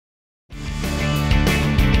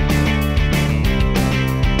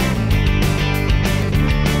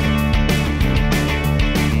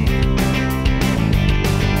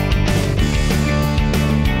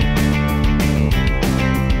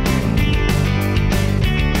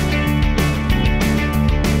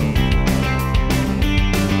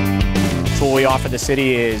we offer the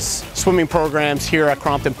city is swimming programs here at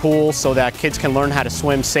Crompton Pool so that kids can learn how to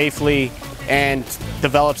swim safely and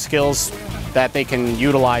develop skills that they can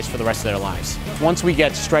utilize for the rest of their lives. Once we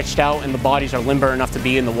get stretched out and the bodies are limber enough to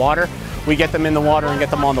be in the water, we get them in the water and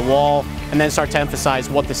get them on the wall, and then start to emphasize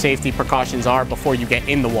what the safety precautions are before you get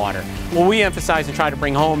in the water. What we emphasize and try to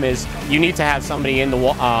bring home is you need to have somebody in the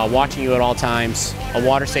watching you at all times, a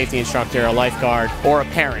water safety instructor, a lifeguard, or a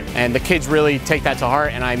parent. And the kids really take that to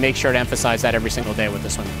heart, and I make sure to emphasize that every single day with the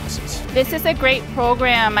swimming lessons. This is a great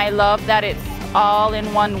program. I love that it's all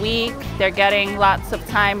in 1 week. They're getting lots of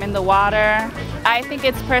time in the water. I think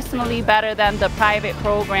it's personally better than the private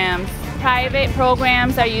programs. Private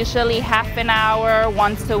programs are usually half an hour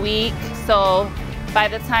once a week, so by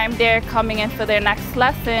the time they're coming in for their next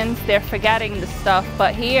lessons, they're forgetting the stuff.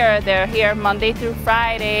 But here, they're here Monday through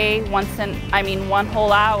Friday, one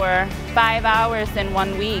whole hour, 5 hours in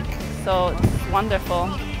 1 week, so it's wonderful.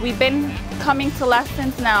 We've been coming to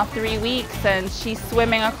lessons now 3 weeks, and she's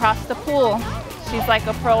swimming across the pool. She's like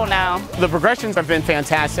a pro now. The progressions have been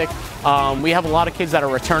fantastic. We have a lot of kids that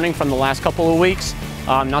are returning from the last couple of weeks.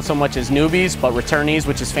 Not so much as newbies, but returnees,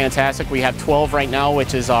 which is fantastic. We have 12 right now,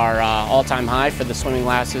 which is our all-time high for the swimming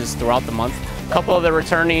classes throughout the month. A couple of the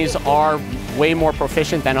returnees are way more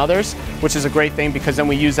proficient than others, which is a great thing because then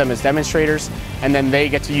we use them as demonstrators, and then they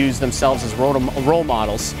get to use themselves as role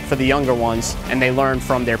models for the younger ones, and they learn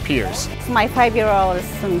from their peers. My 5-year-old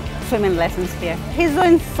is in swimming lessons here. He's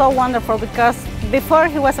doing so wonderful because before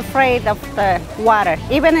he was afraid of the water,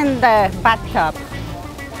 even in the bathtub.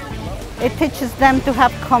 It teaches them to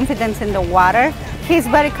have confidence in the water. He's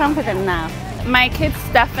very confident now. My kids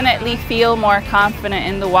definitely feel more confident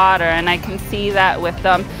in the water, and I can see that with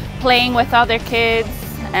them playing with other kids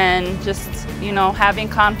and just, having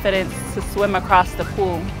confidence to swim across the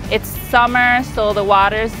pool. It's summer, so the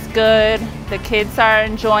water's good. The kids are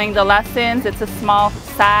enjoying the lessons. It's a small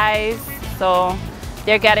size, so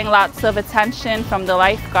they're getting lots of attention from the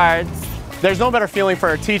lifeguards. There's no better feeling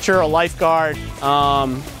for a teacher, a lifeguard,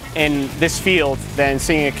 in this field than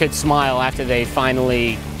seeing a kid smile after they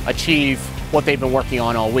finally achieve what they've been working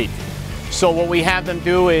on all week. So what we have them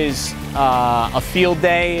do is a field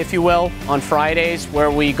day, if you will, on Fridays,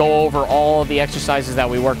 where we go over all of the exercises that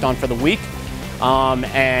we worked on for the week.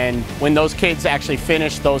 And when those kids actually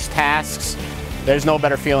finish those tasks, there's no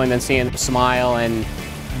better feeling than seeing them smile and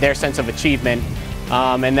their sense of achievement.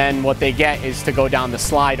 And then what they get is to go down the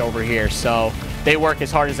slide over here. So they work as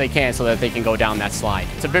hard as they can so that they can go down that slide.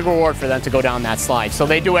 It's a big reward for them to go down that slide. So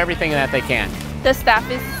they do everything that they can. The staff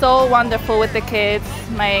is so wonderful with the kids.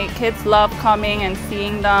 My kids love coming and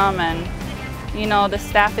seeing them, and the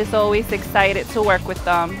staff is always excited to work with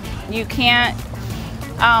them. You can't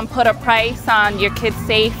put a price on your kids'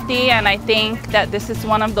 safety, and I think that this is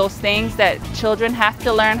one of those things that children have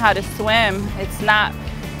to learn how to swim. It's not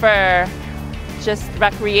for just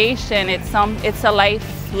recreation. It's a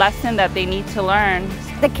life lesson that they need to learn.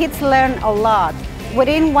 The kids learn a lot.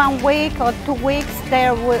 Within 1 week or 2 weeks,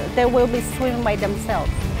 they will be swimming by themselves.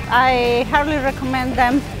 I highly recommend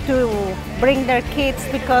them to bring their kids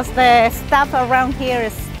because the staff around here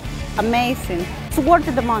is amazing. It's worth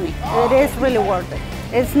the money. It is really worth it.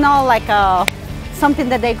 It's not like something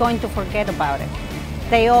that they're going to forget about it.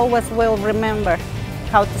 They always will remember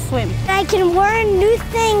how to swim. I can learn new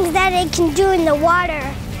things that I can do in the water.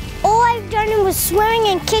 All I've done was swimming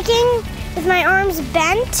and kicking with my arms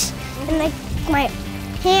bent and my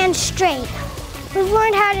hands straight. We've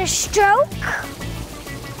learned how to stroke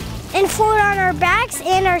and float on our backs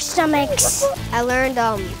and our stomachs. I learned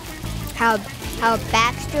how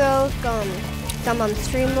backstroke, some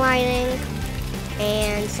streamlining,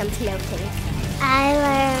 and some floating. I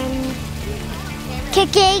learned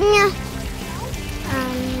kicking.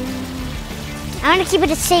 I want to keep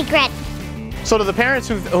it a secret. So to the parents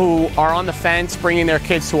who are on the fence bringing their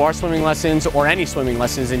kids to our swimming lessons or any swimming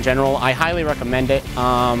lessons in general, I highly recommend it.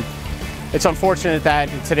 It's unfortunate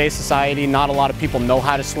that in today's society not a lot of people know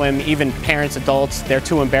how to swim, even parents, adults, they're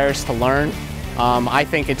too embarrassed to learn. I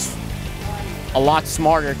think it's a lot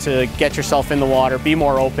smarter to get yourself in the water, be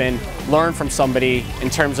more open, learn from somebody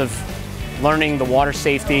in terms of learning the water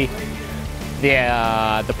safety,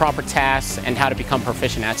 the proper tasks, and how to become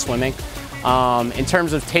proficient at swimming. In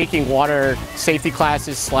terms of taking water safety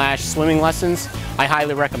classes / swimming lessons, I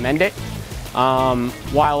highly recommend it.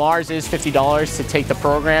 While ours is $50 to take the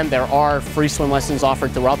program, there are free swim lessons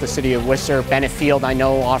offered throughout the City of Worcester. Bennett Field, I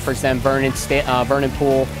know, offers them. Vernon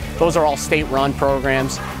Pool. Those are all state-run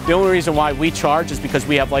programs. The only reason why we charge is because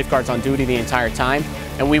we have lifeguards on duty the entire time,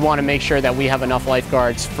 and we want to make sure that we have enough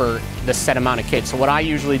lifeguards for the set amount of kids. So what I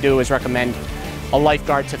usually do is recommend a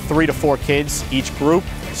lifeguard to 3 to 4 kids each group,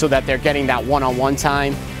 so that they're getting that one-on-one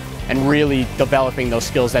time and really developing those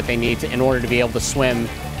skills that they need in order to be able to swim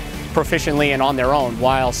proficiently and on their own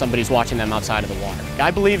while somebody's watching them outside of the water. I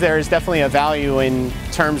believe there is definitely a value in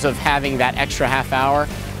terms of having that extra half hour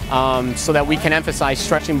so that we can emphasize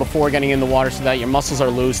stretching before getting in the water so that your muscles are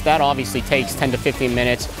loose. That obviously takes 10 to 15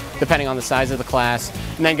 minutes depending on the size of the class.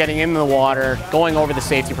 And then getting in the water, going over the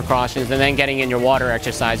safety precautions, and then getting in your water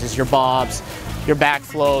exercises, your bobs, your back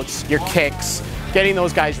floats, your kicks. Getting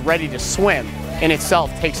those guys ready to swim in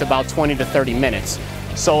itself takes about 20 to 30 minutes.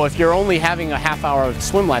 So if you're only having a half hour of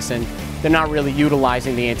swim lesson, they're not really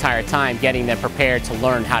utilizing the entire time getting them prepared to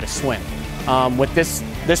learn how to swim. With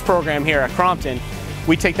this program here at Crompton,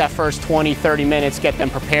 we take that first 20, 30 minutes, get them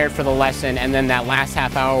prepared for the lesson, and then that last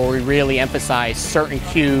half hour we really emphasize certain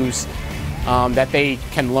cues that they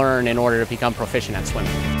can learn in order to become proficient at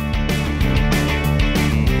swimming.